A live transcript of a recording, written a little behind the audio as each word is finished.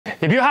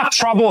If you have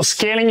trouble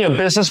scaling your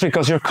business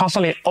because you're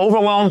constantly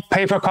overwhelmed,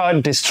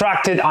 paper-cut,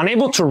 distracted,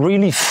 unable to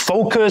really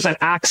focus and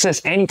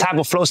access any type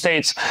of flow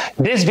states,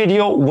 this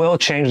video will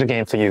change the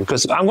game for you,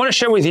 because I'm going to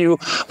share with you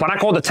what I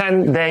call the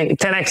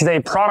 10x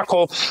day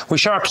protocol. We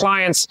show our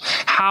clients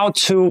how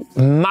to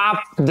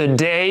map the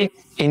day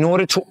in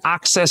order to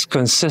access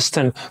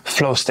consistent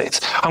flow states.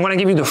 I'm going to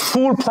give you the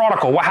full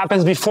protocol, what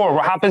happens before,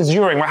 what happens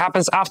during, what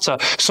happens after,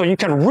 so you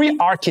can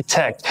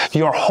re-architect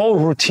your whole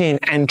routine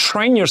and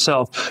train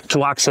yourself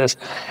to access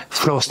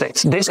flow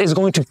states. This is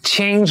going to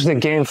change the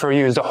game for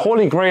you. It's the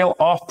holy grail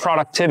of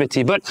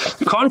productivity. But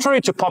contrary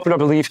to popular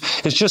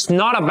belief, it's just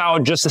not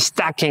about just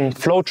stacking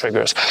flow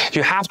triggers.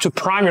 You have to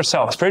prime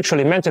yourself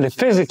spiritually, mentally,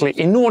 physically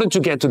in order to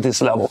get to this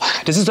level.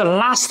 This is the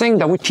last thing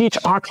that we teach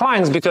our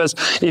clients, because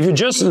if you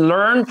just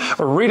learn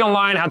or read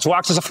online how to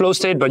access a flow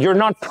state, but you're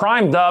not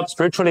primed up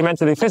spiritually,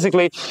 mentally,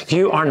 physically,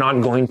 you are not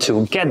going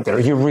to get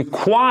there. You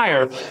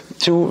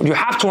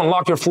have to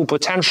unlock your full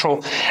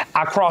potential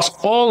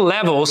across all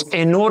levels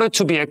in order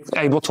to be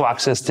able to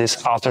access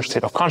this altered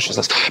state of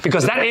consciousness.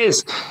 Because that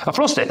is a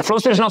flow state. A flow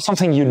state is not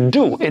something you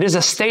do. It is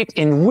a state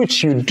in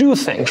which you do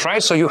things,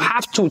 right? So you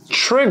have to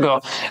trigger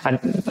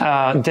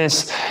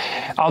this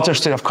altered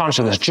state of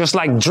consciousness, just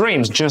like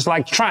dreams, just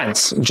like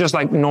trance, just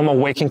like normal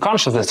waking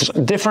consciousness,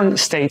 different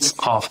states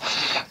of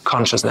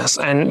consciousness.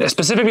 And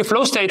specifically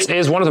flow states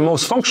is one of the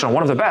most functional,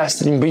 one of the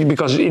best,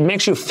 because it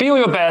makes you feel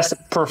your best,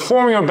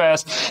 perform your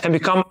best, and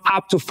become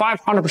up to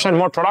 500%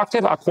 more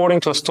productive, according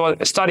to a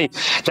study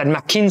that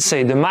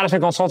McKinsey, the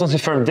management consultancy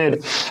firm,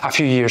 did a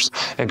few years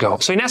ago.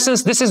 So in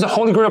essence, this is the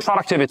holy grail of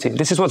productivity.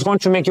 This is what's going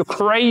to make you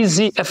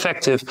crazy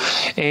effective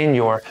in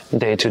your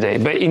day-to-day.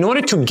 But in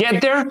order to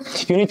get there,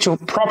 you need to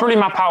properly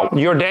map out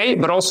your day,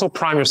 but also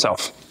prime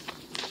yourself.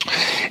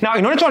 Now,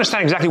 in order to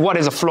understand exactly what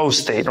is a flow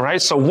state,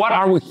 right? So what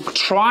are we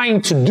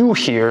trying to do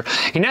here?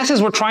 In essence,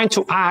 we're trying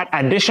to add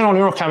additional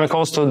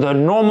neurochemicals to the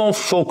normal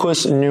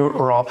focus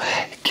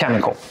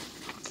neurochemical.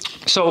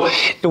 So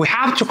we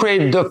have to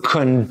create the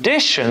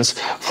conditions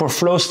for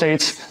flow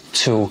states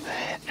to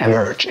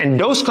emerge. And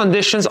those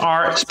conditions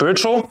are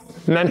spiritual,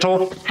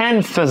 mental,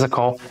 and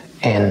physical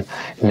in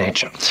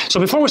nature. So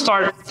before we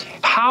start,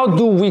 how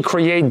do we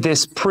create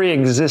this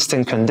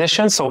pre-existing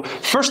condition? So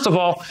first of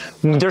all,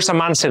 there's a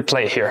mindset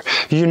play here.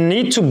 You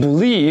need to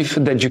believe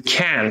that you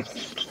can.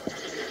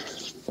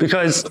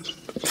 Because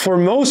for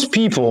most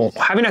people,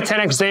 having a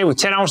 10x day with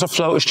 10 hours of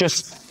flow is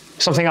just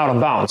something out of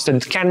bounds. They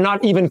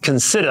cannot even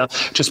consider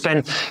to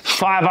spend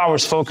 5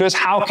 hours focused.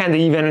 How can they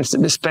even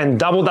spend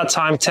double that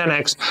time,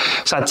 10x,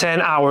 so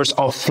 10 hours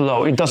of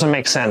flow? It doesn't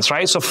make sense,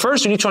 right? So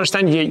first you need to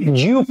understand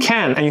you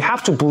can, and you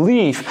have to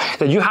believe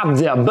that you have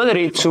the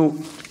ability to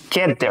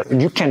get there.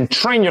 You can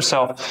train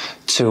yourself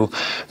to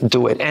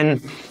do it.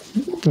 And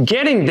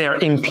getting there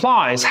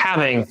implies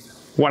having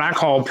what I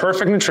call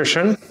perfect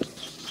nutrition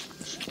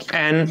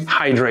and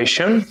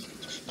hydration.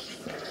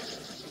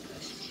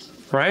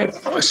 Right?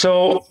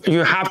 So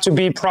you have to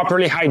be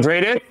properly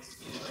hydrated.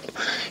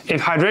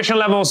 If hydration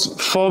levels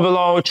fall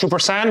below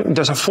 2%,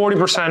 there's a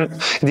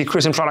 40%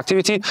 decrease in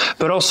productivity,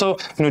 but also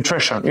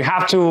nutrition. You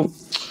have to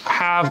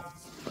have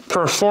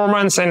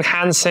performance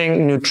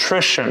enhancing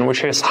nutrition,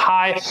 which is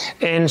high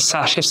in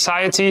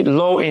satiety,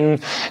 low in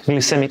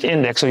glycemic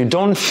index.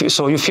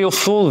 So you feel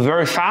full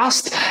very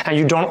fast and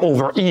you don't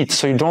overeat.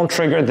 So you don't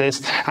trigger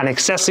an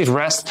excessive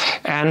rest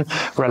and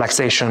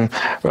relaxation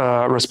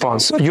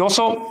response. You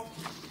also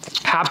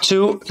have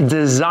to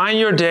design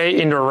your day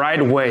in the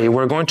right way.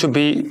 We're going to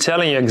be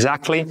telling you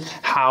exactly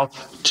how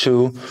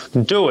to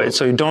do it.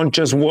 So you don't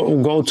just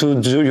go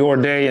to do your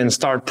day and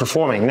start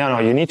performing. No,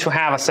 you need to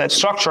have a set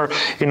structure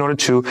in order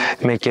to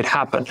make it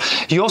happen.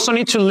 You also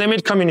need to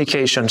limit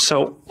communication.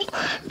 So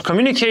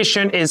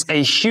communication is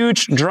a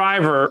huge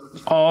driver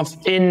of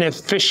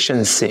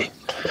inefficiency,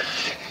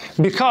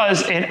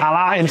 because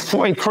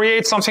it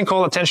creates something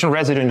called attention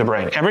residue in the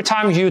brain. Every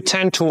time you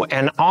tend to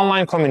an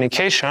online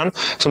communication,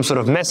 some sort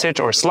of message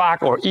or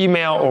Slack or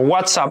email or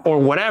WhatsApp or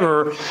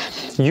whatever,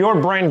 your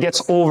brain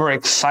gets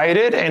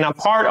overexcited and a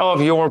part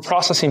of your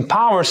processing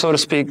power, so to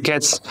speak,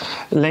 gets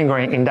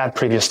lingering in that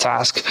previous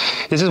task.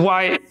 This is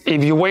why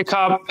if you wake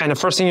up and the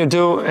first thing you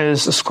do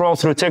is scroll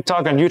through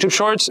TikTok and YouTube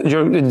Shorts,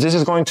 this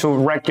is going to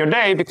wreck your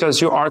day, because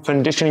you are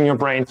conditioning your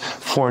brain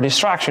for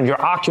distraction.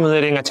 You're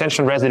accumulating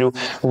attention residue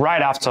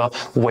right after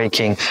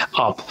waking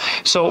up.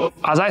 So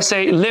as I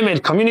say,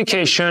 limit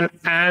communication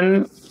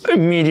and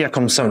media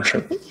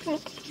consumption.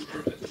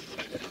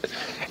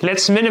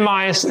 Let's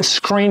minimize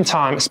screen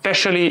time,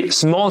 especially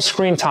small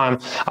screen time,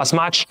 as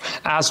much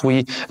as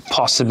we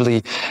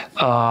possibly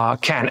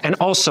can. And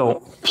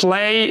also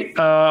play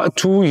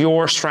to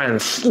your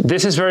strength.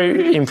 This is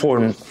very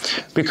important,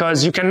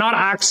 because you cannot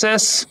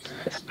access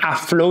a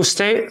flow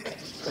state.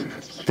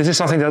 This is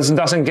something that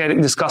doesn't get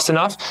discussed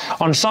enough,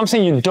 on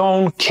something you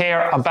don't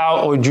care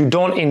about or you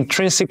don't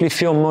intrinsically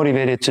feel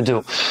motivated to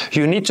do.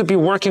 You need to be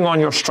working on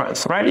your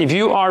strength, right? If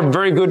you are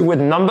very good with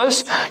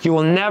numbers, you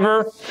will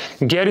never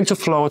get into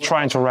flow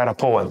trying to write a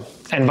poem,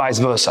 and vice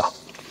versa.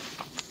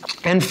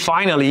 And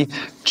finally,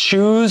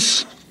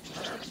 choose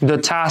the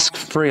task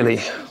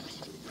freely.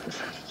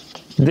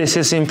 This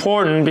is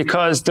important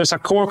because there's a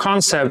core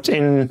concept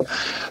in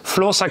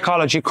flow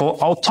psychology called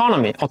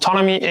autonomy.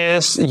 Autonomy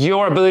is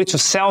your ability to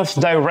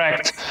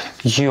self-direct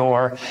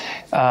your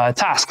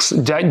tasks,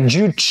 that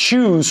you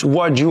choose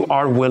what you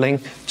are willing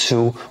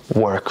to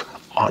work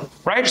on,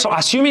 right? So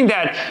assuming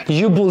that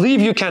you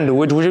believe you can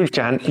do it, which you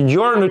can,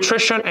 your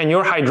nutrition and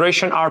your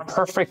hydration are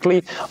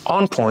perfectly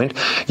on point.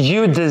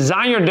 You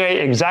design your day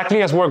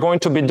exactly as we're going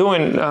to be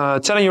doing,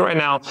 telling you right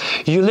now.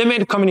 You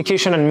limit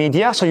communication and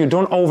media so you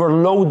don't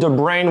overload the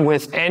brain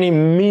with any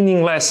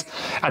meaningless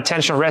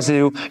attention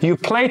residue. You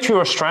play to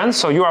your strengths.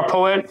 So you are a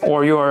poet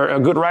or you're a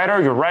good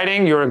writer, you're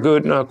writing, you're a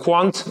good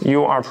quant,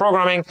 you are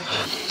programming,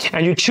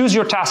 and you choose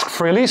your task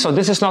freely. So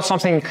this is not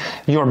something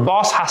your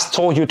boss has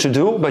told you to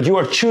do, but you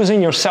are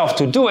choosing yourself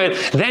to do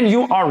it. Then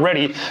you are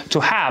ready to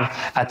have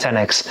a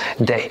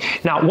 10x day.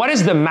 Now, what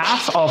is the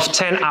math of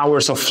 10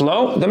 hours of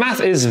flow? The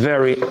math is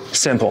very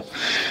simple.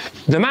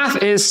 The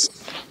math is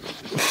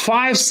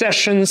 5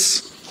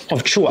 sessions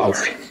of 2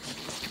 hours.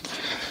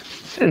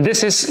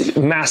 This is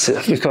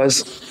massive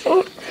because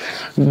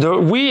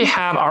we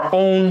have our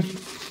own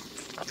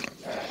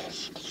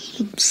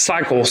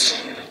cycles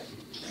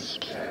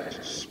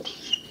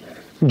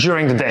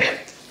during the day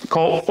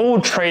called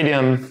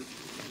ultradian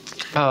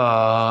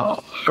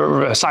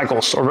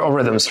cycles or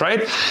rhythms,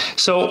 right?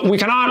 So we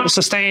cannot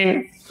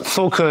sustain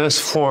focus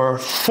for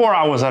 4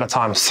 hours at a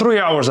time, 3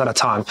 hours at a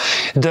time.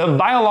 The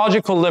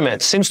biological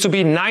limit seems to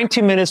be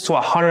 90 minutes to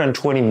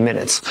 120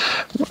 minutes.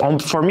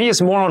 For me,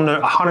 it's more on the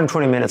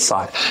 120 minute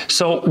side.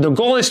 So the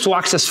goal is to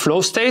access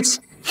flow states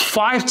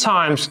 5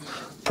 times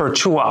per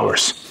 2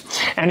 hours.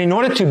 And in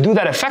order to do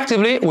that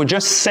effectively, we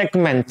just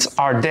segment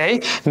our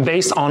day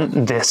based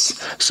on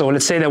this. So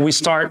let's say that we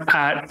start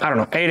at,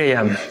 8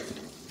 a.m.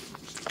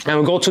 and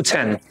we go to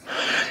 10.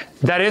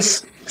 That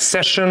is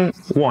session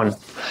 1.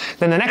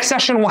 Then the next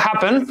session will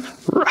happen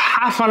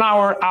half an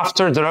hour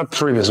after the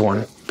previous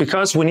one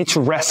because we need to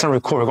rest and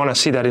record. We're going to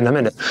see that in a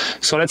minute.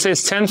 So let's say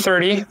it's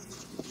 10:30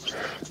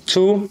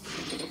 to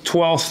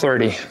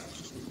 12:30.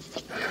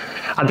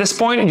 At this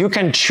point, you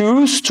can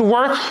choose to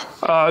work,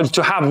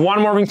 to have one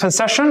more ring fence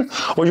session,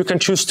 or you can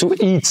choose to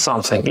eat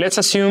something. Let's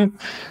assume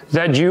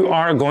that you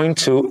are going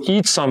to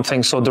eat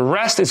something. So the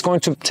rest is going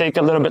to take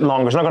a little bit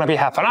longer. It's not going to be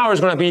half an hour.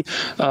 It's going to be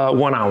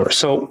 1 hour.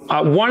 So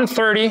at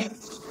 1:30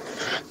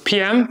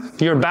 p.m.,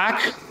 you're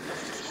back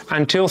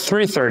until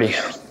 3:30.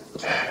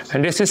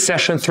 And this is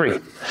session 3.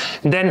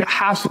 Then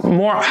half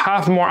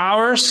more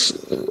hours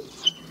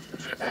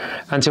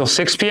until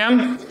 6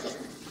 p.m.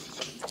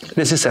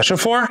 This is session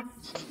 4.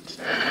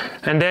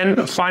 And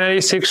then finally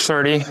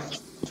 6:30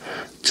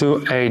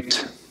 to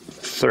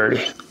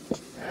 8:30.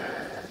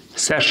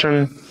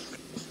 Session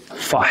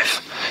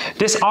 5.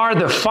 These are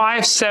the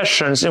 5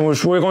 sessions in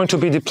which we're going to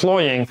be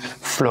deploying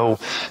flow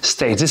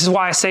states. This is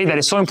why I say that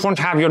it's so important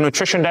to have your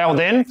nutrition dialed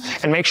in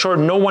and make sure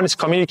no one is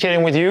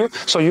communicating with you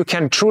so you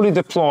can truly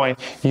deploy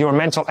your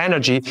mental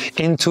energy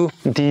into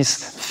these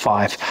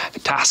 5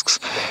 tasks.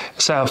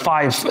 So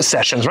 5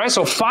 sessions, right?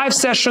 So 5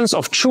 sessions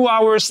of 2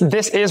 hours.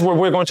 This is where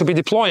we're going to be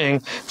deploying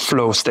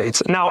flow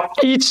states. Now,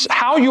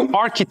 how you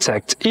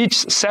architect each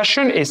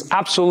session is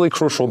absolutely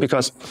crucial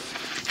because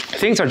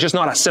things are just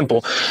not as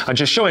simple as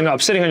just showing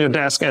up, sitting on your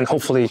desk, and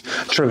hopefully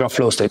trigger a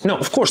flow state. No,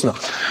 of course not.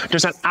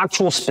 There's an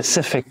actual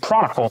specific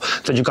protocol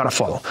that you gotta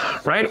follow,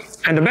 right?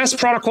 And the best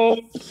protocol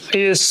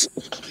is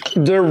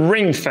the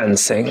ring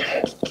fencing.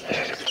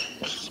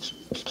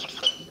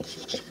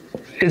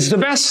 It's the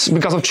best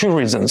because of 2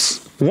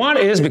 reasons. One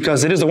is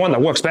because it is the one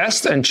that works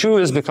best, and 2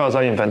 is because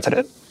I invented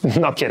it.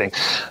 Not kidding.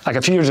 Like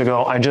a few years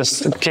ago, I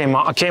just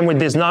came with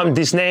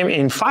this name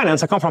in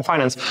finance. I come from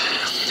finance.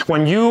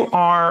 When you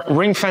are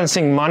ring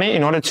fencing money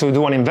in order to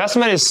do an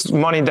investment, it's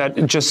money that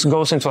just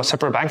goes into a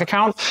separate bank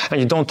account and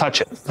you don't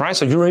touch it, right?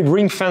 So you're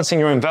ring fencing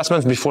your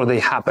investments before they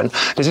happen.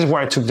 This is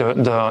where I took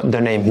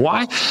the name.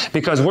 Why?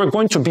 Because we're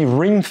going to be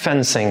ring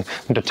fencing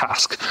the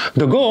task.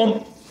 The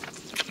goal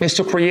is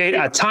to create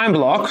a time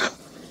block,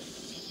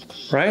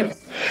 right?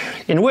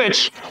 In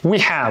which we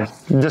have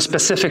the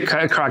specific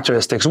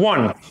characteristics.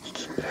 1,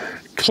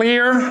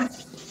 clear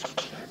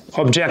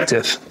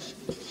objective.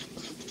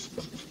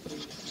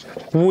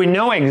 We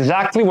know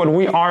exactly what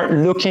we are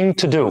looking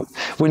to do.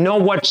 We know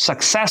what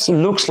success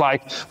looks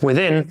like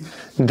within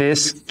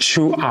this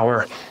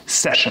 2-hour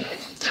session.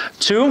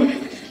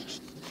 2,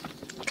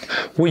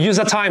 we use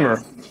a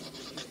timer.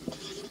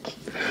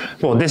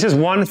 Well, this is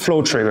one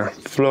flow trigger.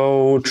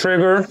 Flow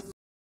trigger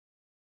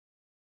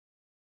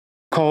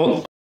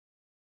called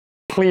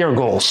clear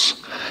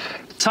goals.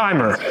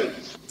 Timer.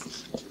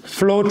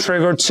 Flow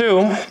trigger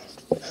 2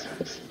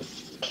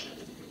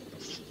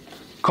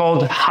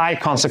 called high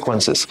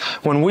consequences.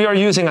 When we are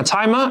using a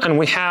timer and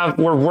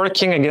we're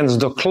working against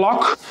the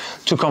clock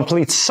to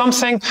complete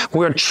something,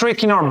 we're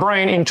tricking our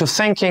brain into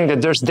thinking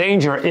that there's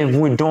danger if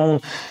we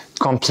don't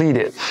complete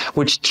it,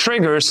 which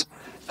triggers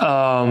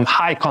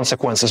high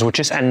consequences, which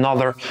is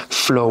another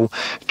flow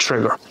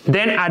trigger.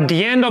 Then at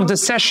the end of the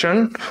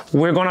session,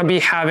 we're going to be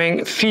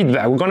having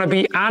feedback. We're going to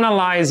be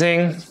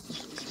analyzing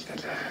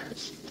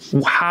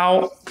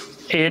how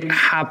it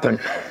happened.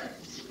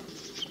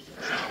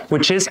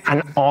 which is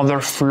an other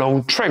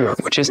flow trigger,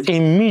 which is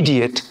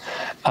immediate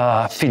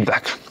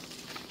feedback.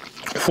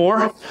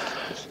 4,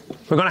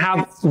 we're going to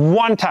have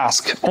one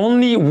task,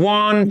 only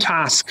one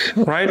task,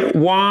 right?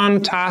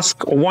 One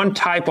task, one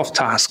type of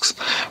tasks,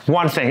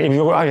 one thing. If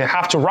you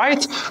have to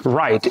write,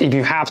 write. If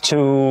you have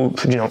to,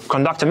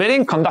 conduct a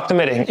meeting, conduct a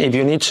meeting. If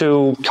you need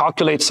to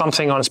calculate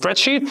something on a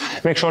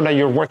spreadsheet, make sure that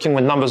you're working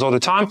with numbers all the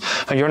time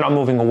and you're not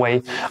moving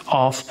away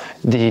off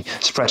the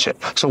spreadsheet.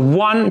 So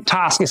one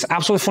task is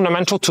absolutely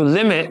fundamental to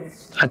limit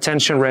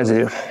attention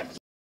residue.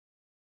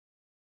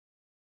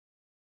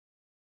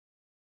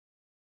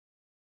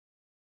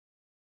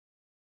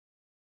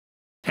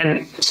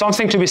 And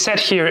something to be said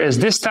here is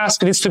this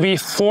task needs to be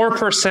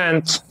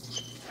 4%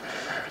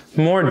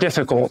 more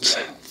difficult,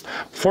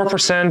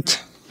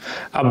 4%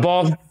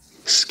 above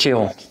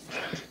skill.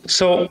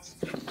 So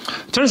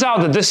turns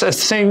out that this is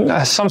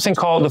something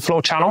called the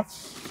flow channel.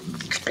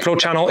 Flow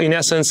channel, in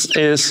essence,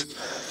 is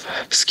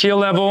skill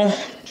level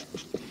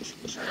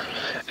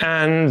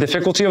and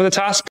difficulty of the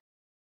task.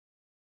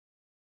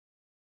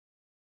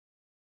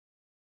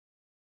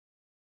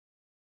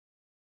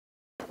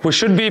 We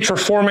should be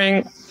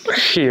performing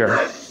here.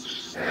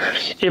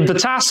 If the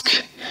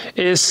task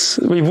is,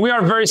 if we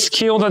are very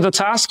skilled at the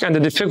task and the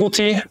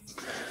difficulty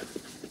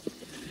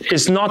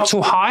is not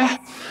too high,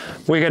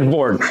 we get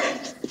bored.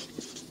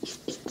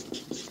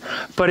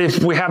 But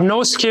if we have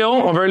no skill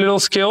or very little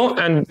skill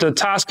and the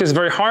task is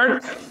very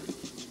hard,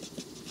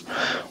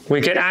 we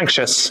get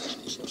anxious.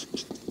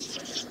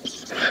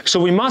 So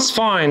we must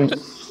find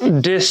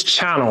this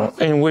channel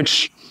in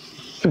which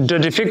the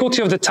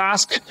difficulty of the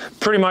task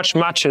pretty much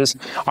matches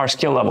our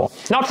skill level.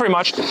 Not pretty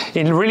much,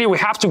 really we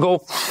have to go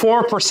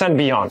 4%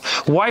 beyond.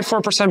 Why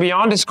 4%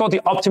 beyond? This is called the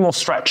optimal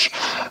stretch.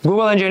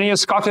 Google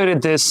engineers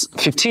calculated this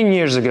 15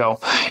 years ago.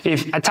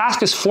 If a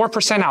task is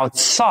 4%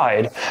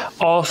 outside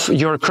of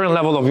your current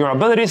level of your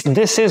abilities,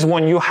 this is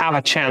when you have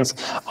a chance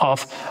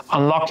of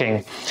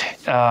unlocking,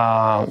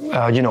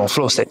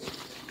 flow state.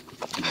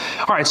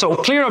 All right, so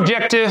clear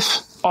objective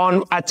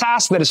on a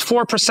task that is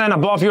 4%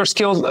 above your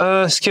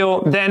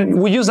skill, then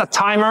we use a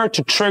timer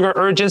to trigger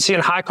urgency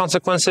and high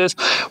consequences.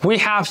 We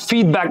have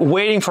feedback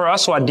waiting for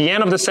us. So at the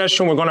end of the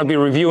session, we're going to be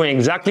reviewing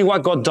exactly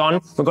what got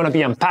done. We're going to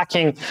be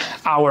unpacking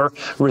our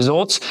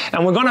results,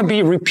 and we're going to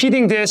be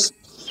repeating this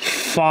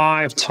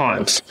 5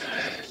 times.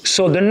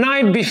 So the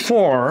night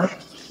before,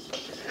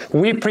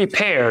 we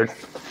prepared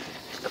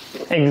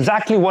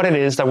exactly what it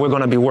is that we're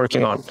going to be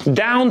working on,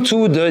 down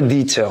to the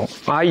detail.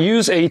 I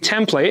use a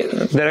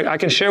template that I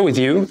can share with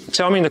you.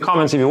 Tell me in the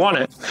comments if you want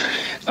it,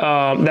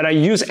 that I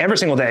use every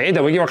single day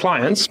that we give our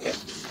clients,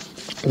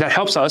 that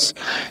helps us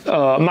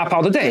map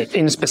out the day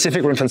in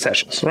specific ring-fence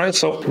sessions, right?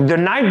 So the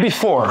night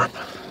before,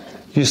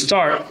 you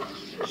start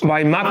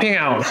by mapping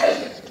out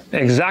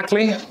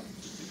exactly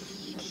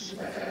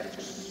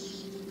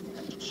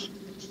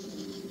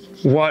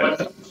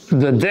what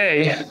the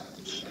day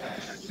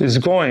is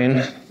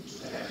going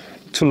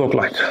to look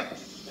like.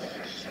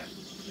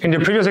 In the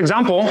previous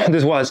example,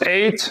 this was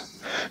 8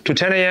 to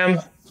 10 a.m.,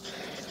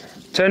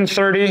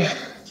 10:30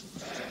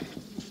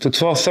 to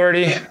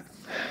 12:30,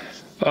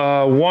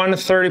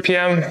 1:30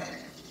 p.m.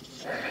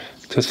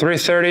 to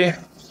 3:30,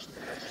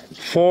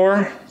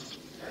 4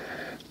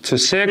 to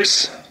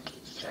 6,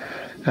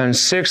 and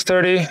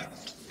 6:30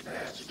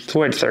 to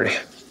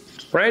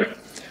 8:30, right?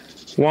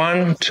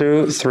 1,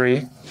 2,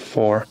 3,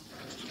 4,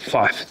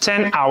 5.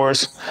 10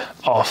 hours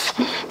of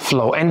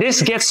flow. And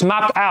this gets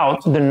mapped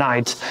out the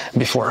night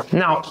before.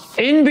 Now,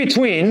 in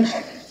between,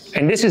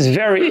 and this is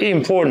very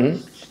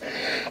important,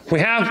 we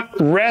have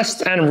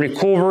rest and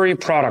recovery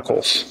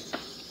protocols.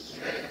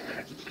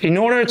 In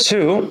order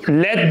to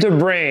let the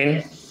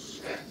brain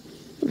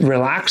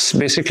relax,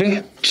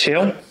 basically,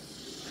 chill,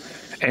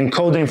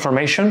 encode the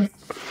information,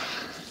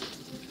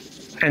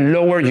 and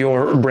lower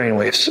your brain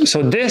waves.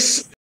 So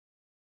this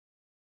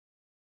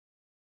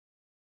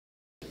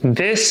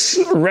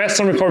rest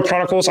and recovery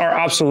protocols are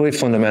absolutely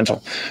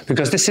fundamental,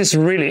 because this is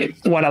really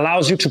what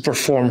allows you to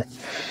perform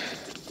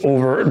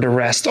over the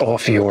rest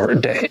of your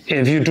day.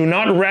 If you do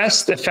not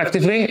rest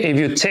effectively, if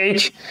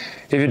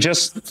you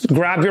just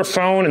grab your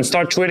phone and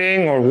start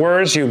tweeting, or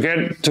worse, you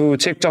get to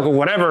TikTok or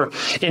whatever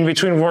in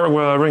between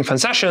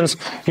ring-fence sessions,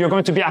 you're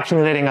going to be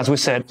accumulating, as we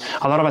said,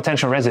 a lot of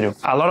attention residue,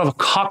 a lot of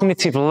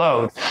cognitive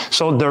load.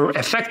 So the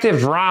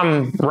effective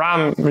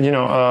random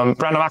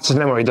access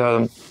memory,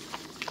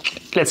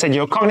 let's say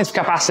your cognitive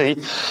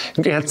capacity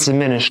gets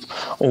diminished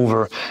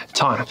over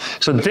time.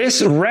 So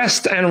this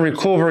rest and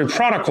recovery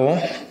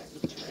protocol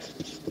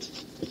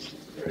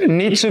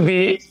needs to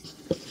be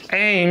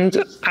aimed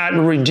at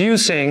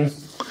reducing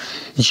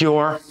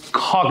your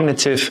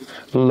cognitive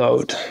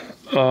load.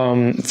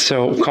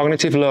 So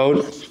cognitive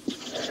load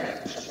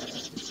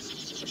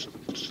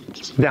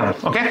down,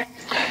 okay?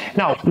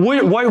 Now,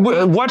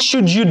 what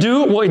should you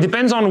do? Well, it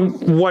depends on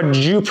what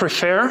you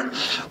prefer,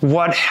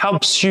 what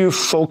helps you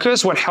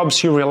focus, what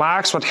helps you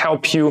relax, what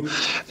helps you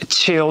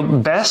chill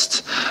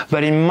best.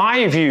 But in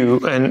my view,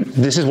 and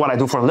this is what I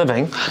do for a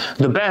living,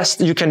 the best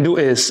you can do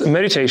is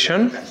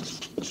meditation,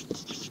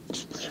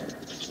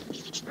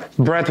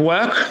 breath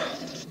work,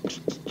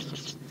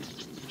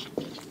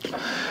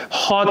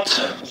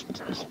 hot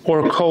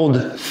or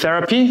cold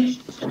therapy,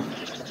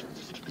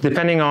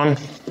 depending on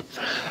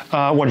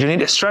what you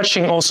need.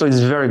 Stretching also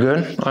is very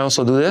good. I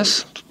also do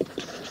this.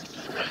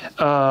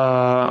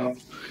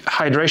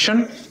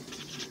 Hydration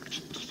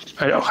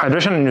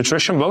and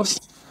nutrition both.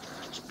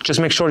 Just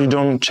make sure you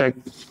don't check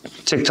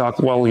TikTok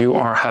while you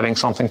are having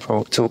something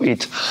to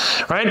eat,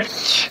 right?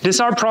 These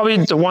are probably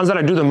the ones that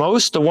I do the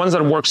most, the ones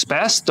that works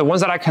best, the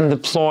ones that I can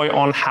deploy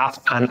on half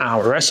an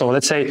hour, right? So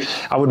let's say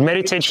I would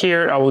meditate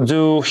here, I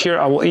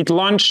will eat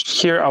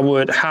lunch, here I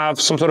would have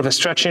some sort of a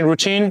stretching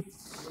routine.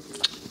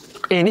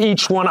 In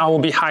each one, I will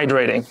be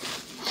hydrating.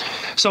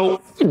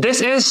 So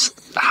this is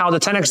how the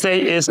 10X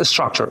day is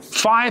structured.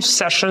 5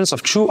 sessions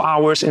of 2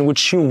 hours in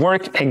which you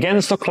work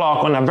against the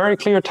clock on a very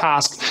clear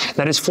task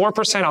that is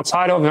 4%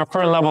 outside of your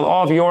current level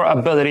of your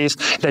abilities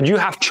that you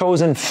have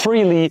chosen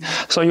freely,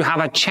 so you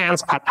have a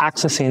chance at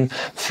accessing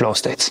flow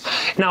states.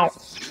 Now,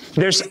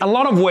 there's a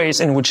lot of ways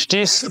in which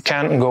this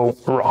can go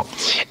wrong.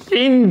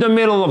 In the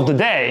middle of the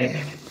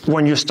day,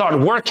 when you start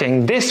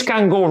working, this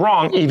can go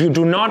wrong if you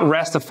do not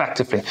rest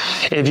effectively.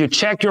 If you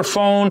check your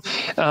phone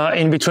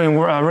in between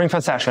ring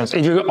fence sessions,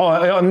 if you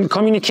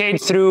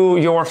communicate through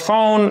your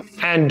phone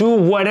and do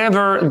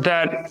whatever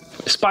that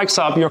spikes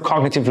up your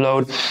cognitive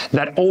load,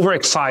 that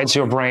overexcites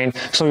your brain,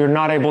 so you're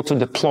not able to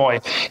deploy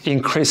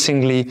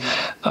increasingly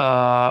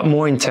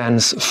more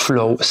intense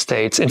flow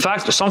states. In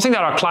fact, something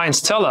that our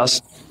clients tell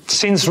us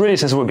since we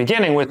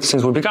began with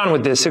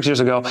this 6 years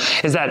ago,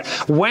 is that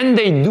when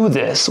they do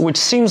this, which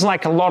seems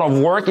like a lot of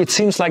work, it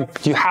seems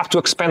like you have to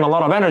expend a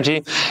lot of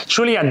energy,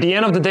 truly at the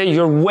end of the day,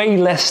 you're way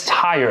less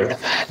tired.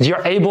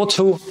 You're able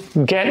to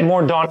get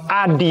more done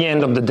at the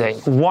end of the day.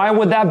 Why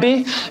would that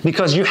be?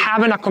 Because you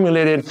haven't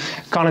accumulated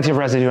cognitive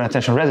residue and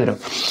attention residue.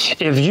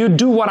 If you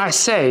do what I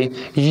say,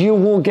 you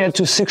will get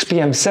to 6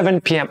 p.m.,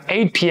 7 p.m.,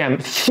 8 p.m.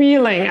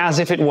 feeling as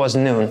if it was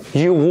noon.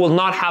 You will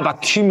not have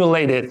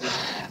accumulated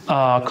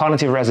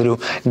cognitive residue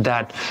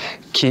that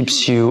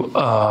keeps you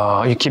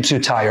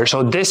tired.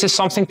 So this is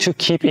something to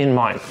keep in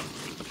mind,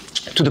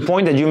 to the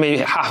point that you may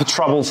have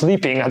trouble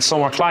sleeping, as some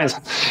of our clients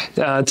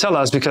tell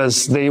us,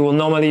 because they will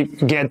normally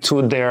get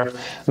to their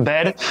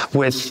bed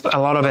with a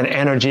lot of an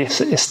energy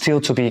still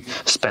to be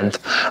spent,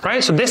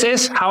 right? So this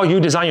is how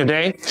you design your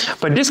day,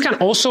 but this can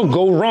also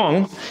go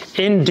wrong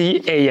in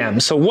the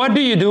AM. So what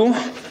do you do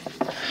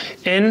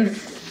in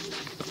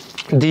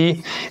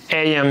the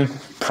AM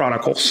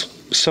protocols?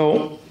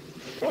 So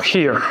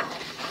here,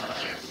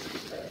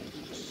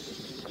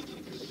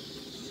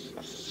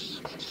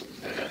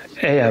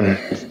 AM.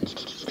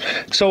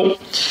 So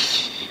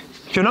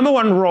your number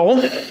one role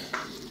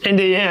in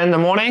the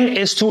morning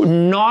is to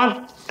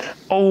not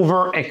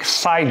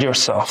overexcite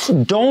yourself.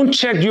 Don't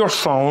check your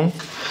phone.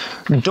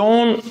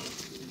 Don't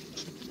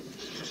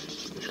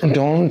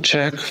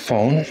check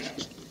phone.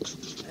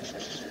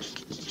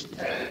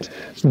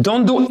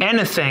 Don't do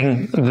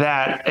anything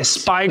that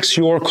spikes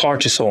your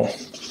cortisol.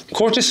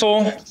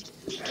 Cortisol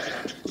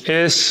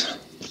is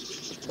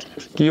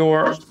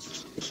your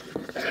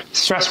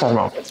stress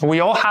hormone. We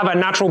all have a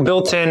natural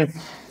built-in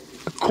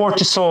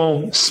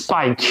cortisol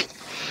spike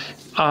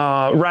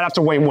right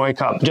after we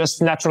wake up,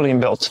 just naturally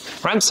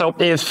inbuilt, right? So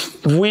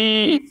if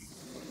we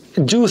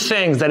do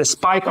things that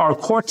spike our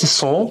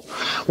cortisol,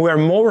 we are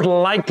more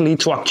likely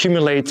to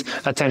accumulate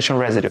attention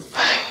residue.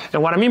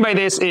 And what I mean by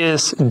this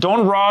is,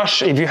 don't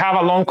rush. If you have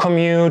a long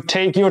commute,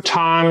 take your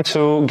time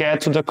to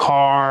get to the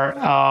car,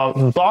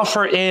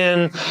 buffer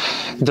in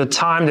the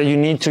time that you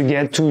need to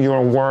get to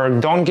your work.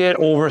 Don't get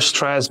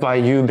overstressed by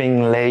you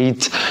being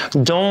late.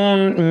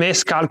 Don't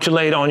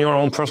miscalculate on your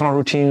own personal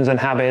routines and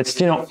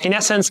habits. In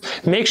essence,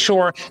 make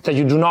sure that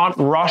you do not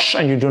rush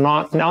and you do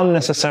not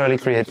unnecessarily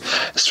create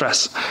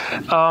stress.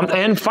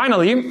 And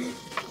finally,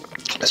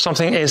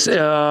 something is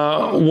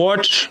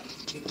watch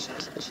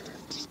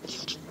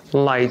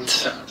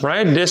light,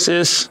 right? This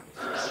is,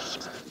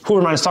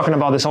 Huberman is talking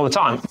about this all the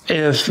time.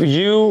 If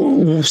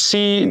you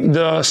see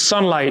the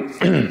sunlight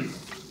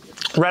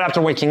right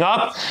after waking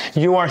up,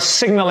 you are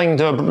signaling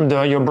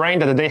your brain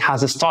that the day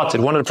has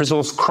started, one of the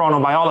principles of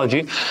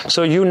chronobiology.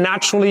 So you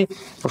naturally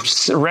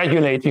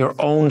regulate your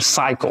own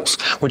cycles,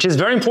 which is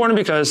very important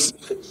because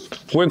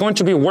we're going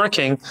to be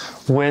working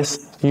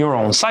with your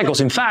own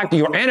cycles. In fact,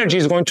 your energy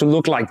is going to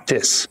look like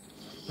this,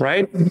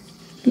 right?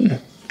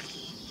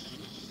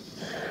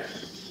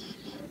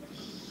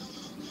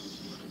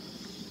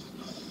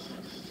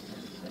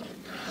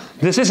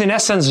 This is in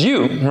essence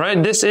you,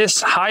 right? This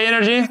is high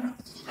energy,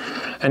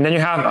 and then you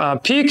have a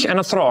peak and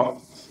a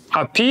trough,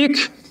 a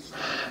peak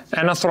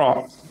and a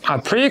trough, a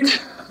peak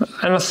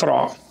and a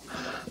trough,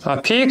 a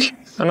peak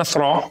and a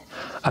trough,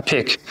 a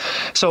peak.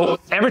 So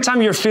every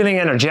time you're feeling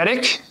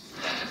energetic,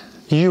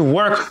 you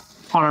work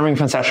on a ring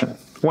fence session.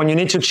 When you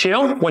need to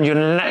chill, when your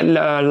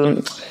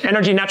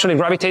energy naturally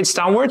gravitates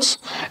downwards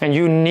and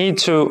you need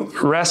to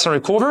rest and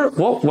recover,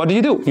 well, what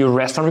do? You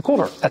rest and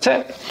recover. That's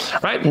it,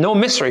 right? No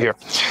mystery here.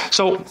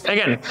 So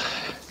again,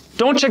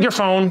 don't check your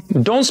phone,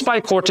 don't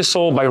spike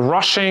cortisol by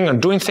rushing and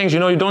doing things you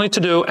know you don't need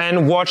to do,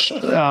 and watch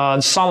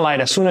sunlight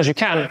as soon as you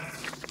can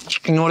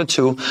in order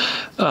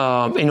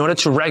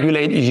to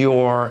regulate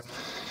your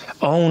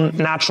own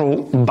natural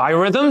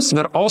biorhythms,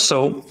 but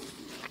also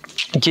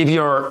give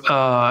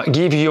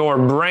your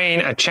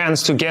brain a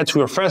chance to get to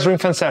your first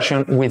ring-fence session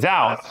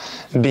without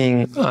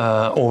being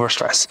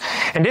overstressed.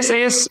 And this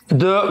is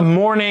the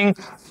morning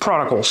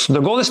protocols.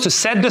 The goal is to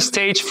set the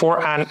stage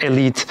for an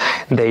elite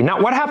day.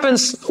 Now, what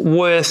happens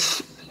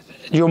with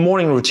your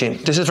morning routine?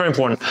 This is very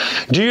important.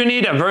 Do you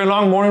need a very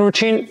long morning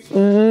routine?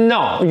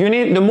 No. You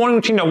need the morning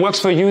routine that works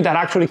for you, that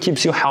actually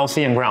keeps you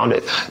healthy and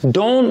grounded.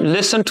 Don't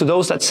listen to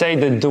those that say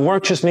that the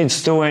work just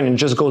needs doing and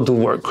just go do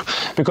work.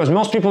 Because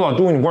most people are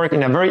doing work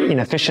in a very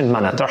inefficient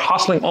manner. They're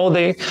hustling all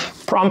day,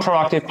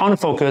 unproductive,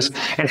 unfocused,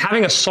 and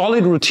having a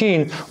solid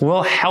routine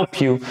will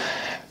help you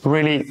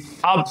really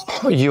up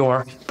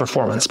your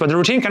performance. But the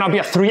routine cannot be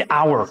a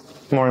 3-hour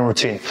morning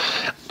routine.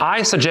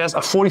 I suggest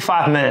a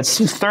 45 minutes,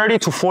 30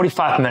 to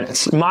 45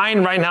 minutes.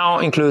 Mine right now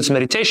includes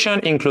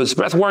meditation, includes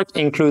breath work,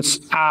 includes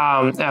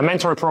a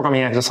mental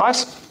reprogramming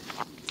exercise,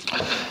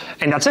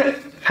 and that's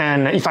it.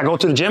 And if I go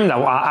to the gym,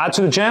 I'll add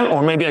to the gym,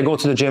 or maybe I go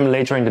to the gym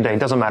later in the day. It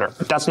doesn't matter.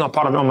 That's not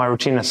part of my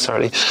routine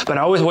necessarily. But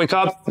I always wake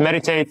up,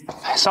 meditate,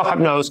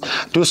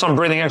 self-hypnose, do some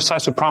breathing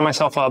exercise to prime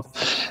myself up,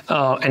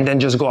 and then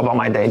just go about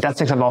my day. That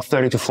takes about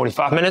 30 to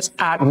 45 minutes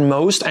at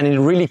most, and it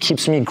really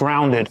keeps me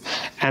grounded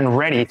and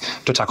ready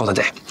to tackle the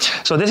day.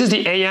 So this is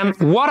the AM.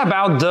 What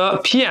about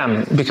the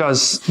PM?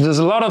 Because there's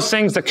a lot of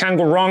things that can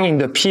go wrong in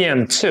the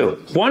PM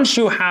too. Once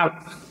you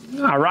have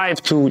arrive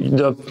to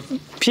the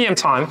PM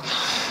time,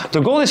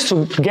 the goal is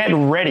to get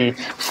ready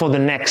for the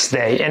next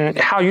day. And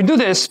how you do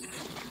this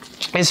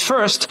is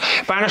first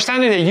by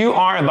understanding that you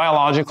are a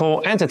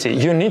biological entity.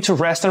 You need to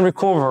rest and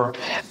recover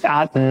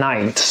at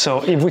night.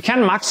 So if we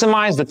can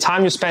maximize the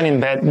time you spend in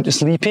bed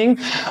sleeping,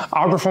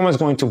 our performance is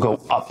going to go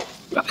up.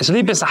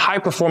 Sleep is a high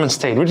performance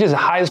state, which is the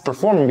highest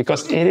performing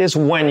because it is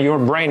when your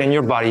brain and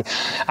your body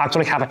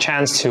actually have a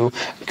chance to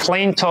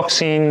clean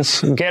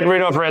toxins, get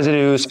rid of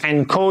residues,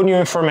 encode new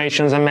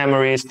informations and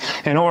memories,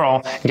 and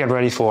overall get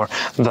ready for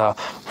the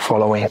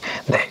following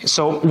day.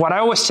 So what I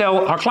always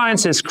tell our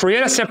clients is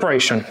create a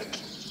separation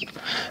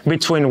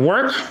between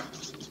work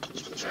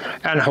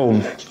and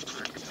home.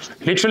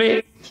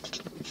 Literally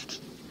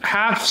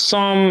have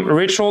some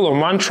ritual or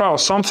mantra or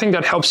something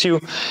that helps you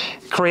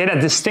create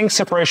a distinct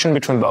separation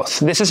between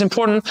both. This is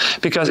important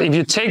because if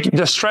you take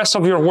the stress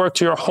of your work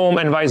to your home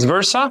and vice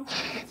versa,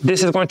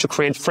 this is going to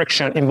create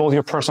friction in both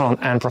your personal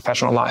and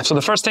professional life. So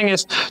the first thing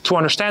is to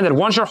understand that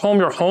once you're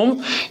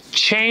home,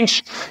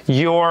 change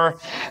your,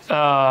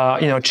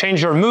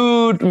 change your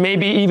mood,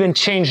 maybe even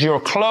change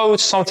your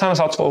clothes. Sometimes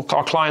I'll tell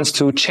our clients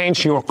to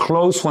change your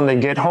clothes when they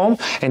get home,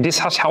 and this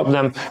has helped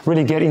them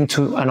really get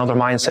into another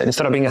mindset.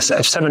 Instead of being a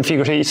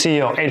 7-figure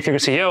CEO, 8-figure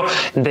CEO,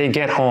 they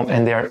get home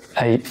and they're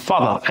a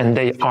father and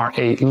they are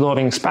a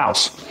loving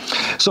spouse.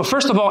 So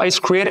first of all is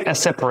create a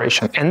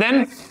separation. And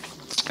then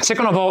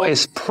second of all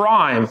is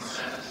prime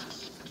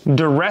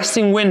the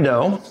resting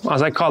window,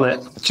 as I call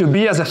it, to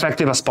be as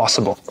effective as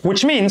possible.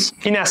 Which means,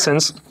 in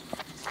essence,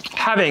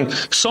 having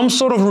some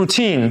sort of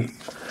routine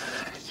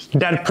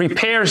that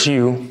prepares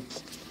you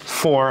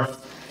for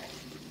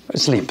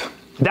sleep.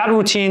 That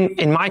routine,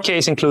 in my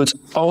case, includes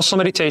also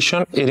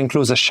meditation. It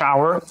includes a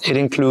shower. It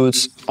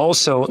includes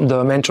also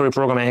the mental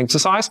reprogramming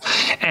exercise.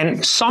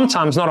 And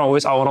sometimes, not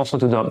always, I would also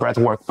do the breath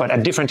work, but a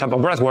different type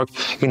of breath work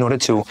in order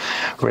to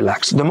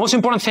relax. The most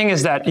important thing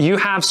is that you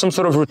have some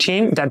sort of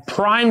routine that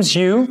primes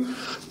you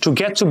to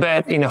get to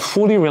bed in a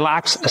fully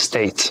relaxed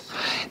state.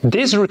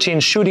 This routine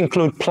should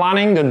include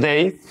planning the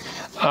day,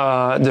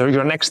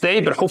 your next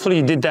day, but hopefully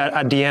you did that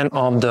at the end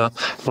of the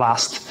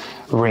last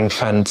ring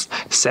fence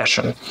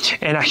session.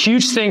 And a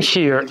huge thing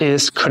here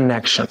is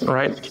connection,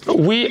 right?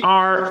 We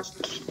are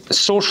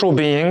social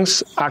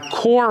beings. A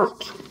core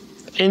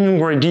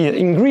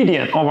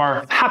ingredient of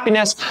our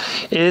happiness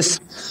is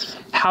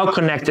how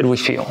connected we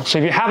feel. So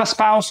if you have a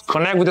spouse,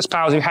 connect with the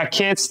spouse. If you have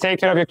kids, take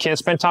care of your kids,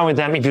 spend time with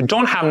them. If you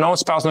don't have no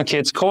spouse, no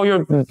kids, call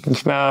your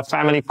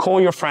family, call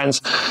your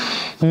friends,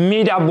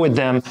 meet up with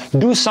them,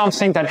 do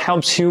something that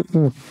helps you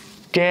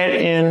get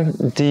in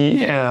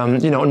the,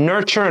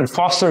 nurture and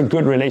foster a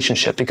good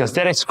relationship, because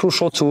that is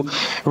crucial to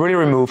really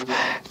remove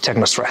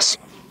techno-stress.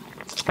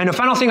 And the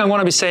final thing I want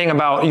to be saying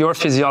about your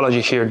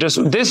physiology here,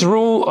 just this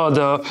rule,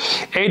 the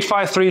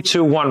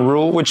 8-5-3-2-1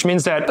 rule, which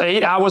means that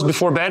 8 hours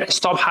before bed,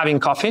 stop having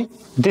coffee.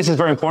 This is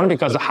very important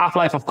because the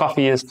half-life of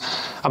coffee is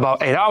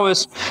about 8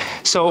 hours.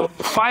 So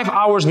 5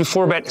 hours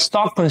before bed,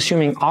 stop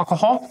consuming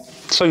alcohol,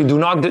 so you do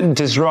not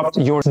disrupt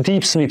your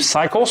deep sleep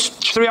cycles.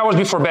 3 hours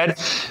before bed,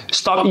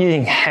 stop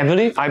eating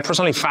heavily. I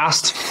personally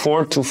fast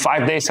 4 to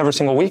 5 days every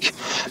single week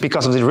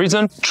because of this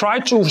reason. Try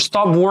to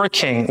stop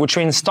working, which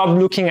means stop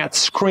looking at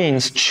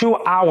screens 2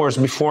 hours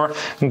before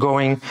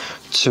going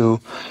to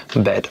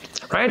bed,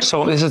 right?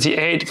 So this is the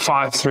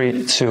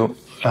 8-5-3-2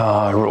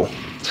 rule.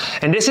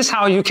 And this is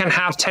how you can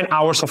have 10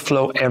 hours of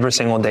flow every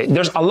single day.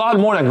 There's a lot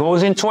more that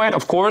goes into it.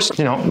 Of course,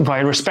 you know,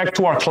 by respect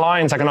to our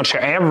clients, I cannot share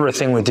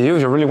everything with you.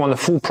 If you really want the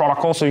full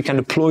protocol, so you can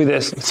deploy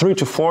this 3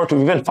 to 4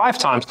 to even 5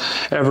 times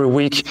every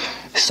week,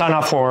 sign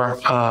up for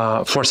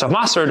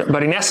Selfmastered.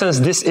 But in essence,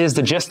 this is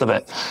the gist of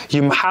it.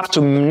 You have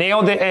to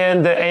nail the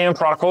AM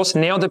protocols,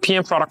 nail the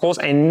PM protocols,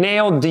 and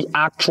nail the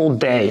actual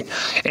day.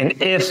 And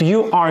if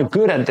you are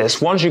good at this,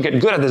 once you get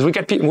good at this, we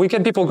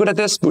get people good at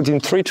this within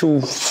 3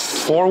 to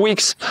 4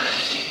 weeks.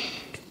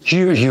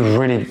 You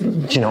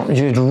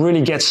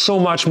really get so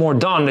much more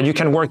done that you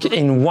can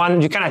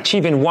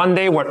achieve in one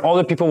day what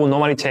other people will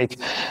normally take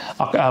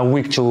a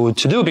week to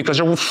do, because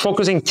you're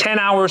focusing 10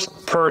 hours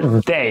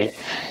per day.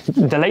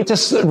 The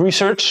latest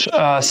research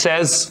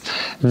says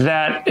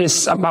that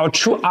it's about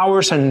 2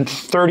 hours and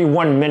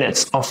 31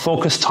 minutes of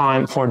focus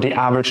time for the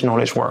average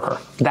knowledge worker.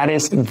 That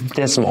is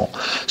dismal.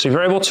 So if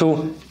you're able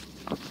to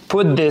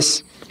put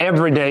this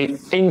every day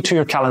into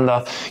your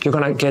calendar, you're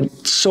going to get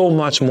so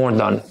much more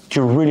done.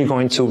 You're really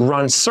going to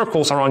run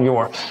circles around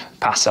your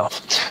past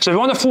self. So if you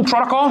want the full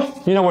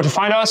protocol, you know where to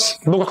find us.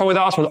 Book a call with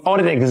us. We'll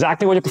audit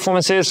exactly what your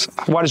performance is,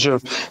 what is your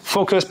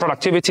focus,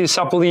 productivity,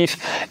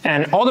 self-belief,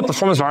 and all the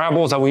performance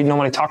variables that we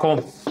normally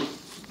tackle.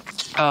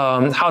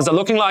 How's that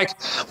looking like?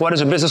 What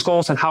is your business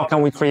goals, and how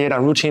can we create a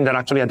routine that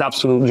actually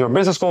adapts to your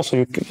business goals so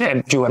you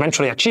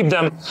eventually achieve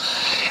them?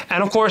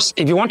 And of course,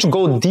 if you want to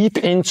go deep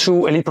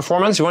into elite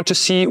performance, you want to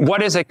see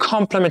what is a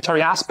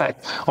complementary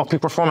aspect of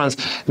peak performance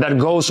that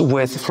goes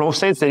with flow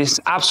states that is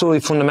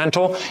absolutely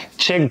fundamental,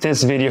 check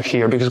this video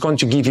here, because it's going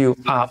to give you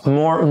a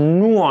more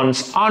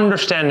nuanced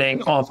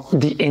understanding of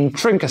the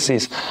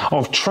intricacies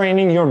of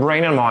training your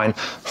brain and mind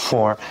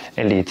for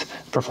elite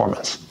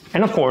performance.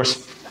 And of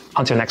course,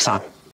 until next time.